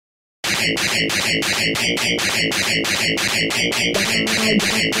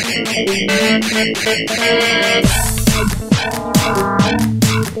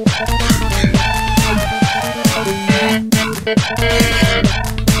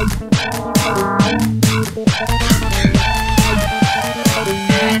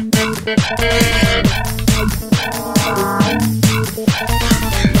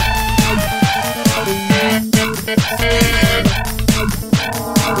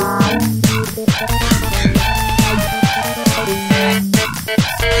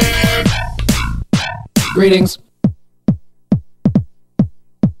Greetings.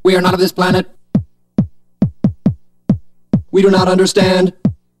 We are not of this planet. We do not understand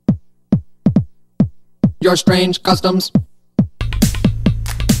your strange customs.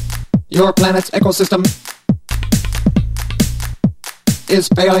 Your planet's ecosystem is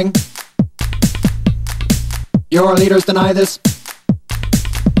failing. Your leaders deny this.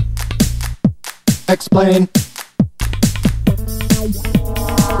 Explain.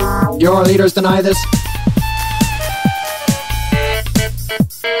 Your leaders deny this.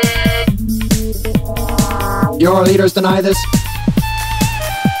 Your leaders deny this.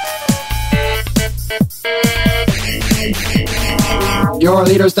 Your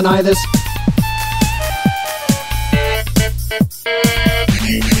leaders deny this.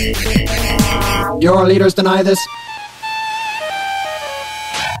 Your leaders deny this.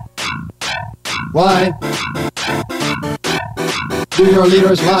 Why do your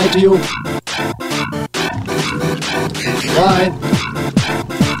leaders lie to you? Why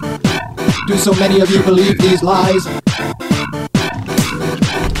do so many of you believe these lies?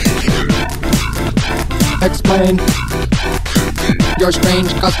 Explain your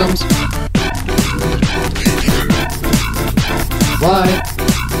strange customs. Why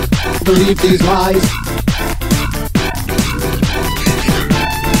believe these lies?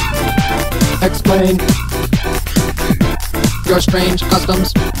 Explain your strange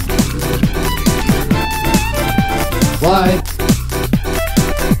customs. Why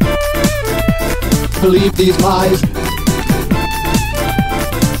believe these lies?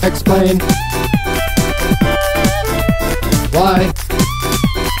 Explain why.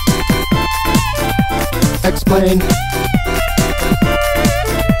 Explain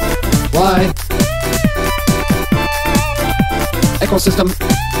why. Ecosystem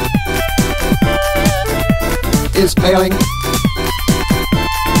is failing.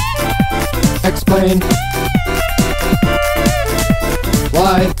 Explain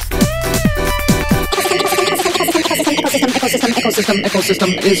why. Ecosystem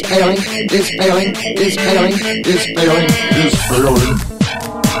is failing, is failing, is failing, is failing, is failing.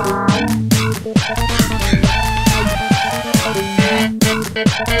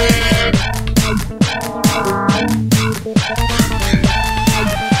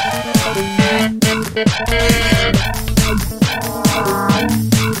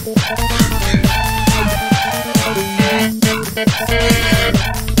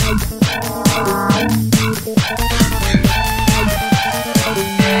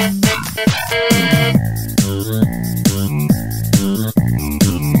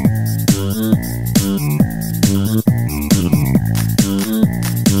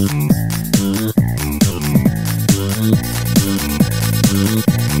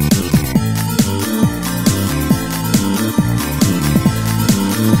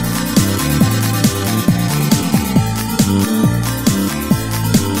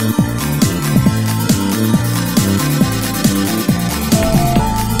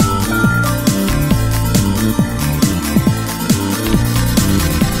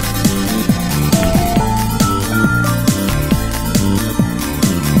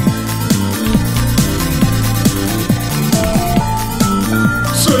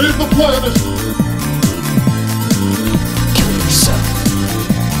 Save the planet! Kill yourself.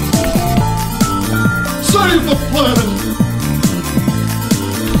 Save the planet!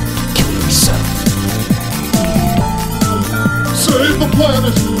 Kill yourself. Save the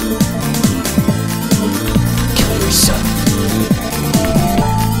planet! Kill yourself.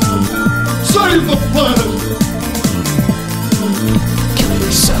 Save the planet! Kill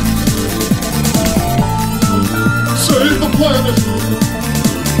yourself. Save the planet!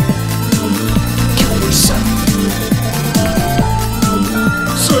 Kill yourself.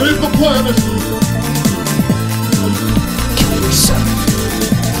 Save the planet! Kill yourself.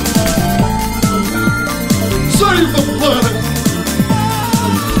 Save the planet!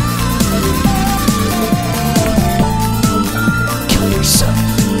 Kill yourself.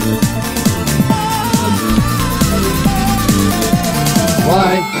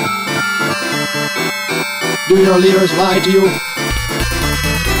 Why do your leaders lie to you?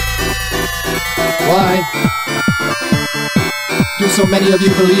 Why do so many of you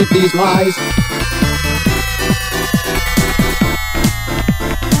believe these lies?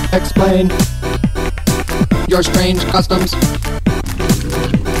 Explain your strange customs.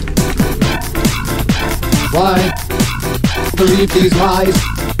 Why believe these lies?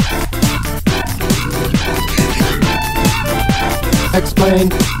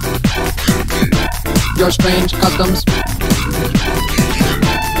 Explain your strange customs.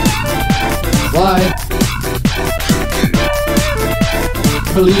 Why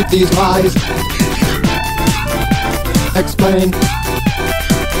believe these lies? Explain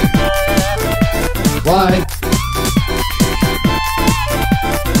why.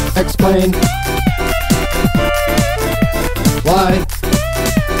 Explain why.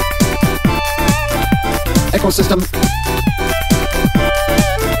 Ecosystem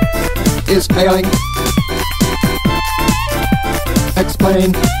is failing.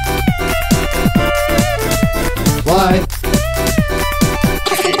 Explain why.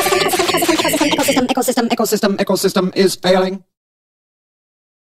 Ecosystem is failing.